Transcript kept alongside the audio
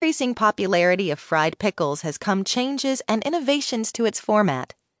increasing popularity of fried pickles has come changes and innovations to its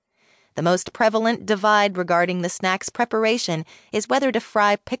format. The most prevalent divide regarding the snack's preparation is whether to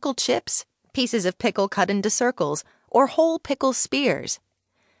fry pickle chips, pieces of pickle cut into circles, or whole pickle spears.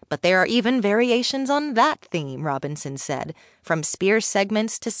 But there are even variations on that theme, Robinson said, from spear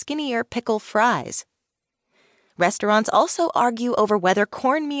segments to skinnier pickle fries. Restaurants also argue over whether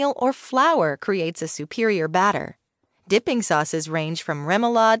cornmeal or flour creates a superior batter. Dipping sauces range from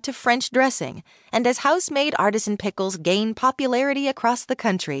remoulade to French dressing, and as house-made artisan pickles gain popularity across the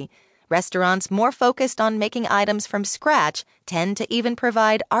country, restaurants more focused on making items from scratch tend to even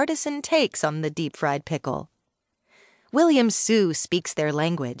provide artisan takes on the deep-fried pickle. William Su speaks their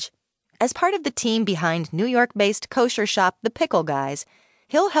language. As part of the team behind New York-based kosher shop The Pickle Guys,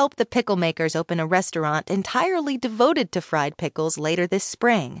 he'll help the pickle makers open a restaurant entirely devoted to fried pickles later this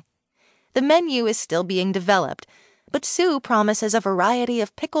spring. The menu is still being developed, but Su promises a variety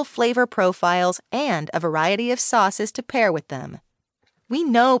of pickle flavor profiles and a variety of sauces to pair with them. We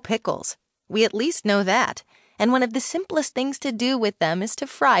know pickles. We at least know that. And one of the simplest things to do with them is to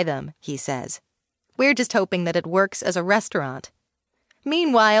fry them, he says. We're just hoping that it works as a restaurant.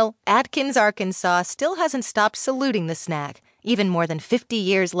 Meanwhile, Atkins, Arkansas still hasn't stopped saluting the snack, even more than 50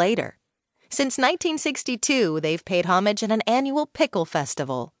 years later. Since 1962, they've paid homage at an annual pickle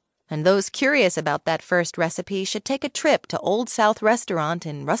festival. And those curious about that first recipe should take a trip to Old South Restaurant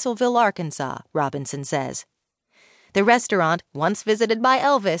in Russellville, Arkansas, Robinson says. The restaurant, once visited by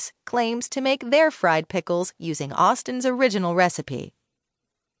Elvis, claims to make their fried pickles using Austin's original recipe.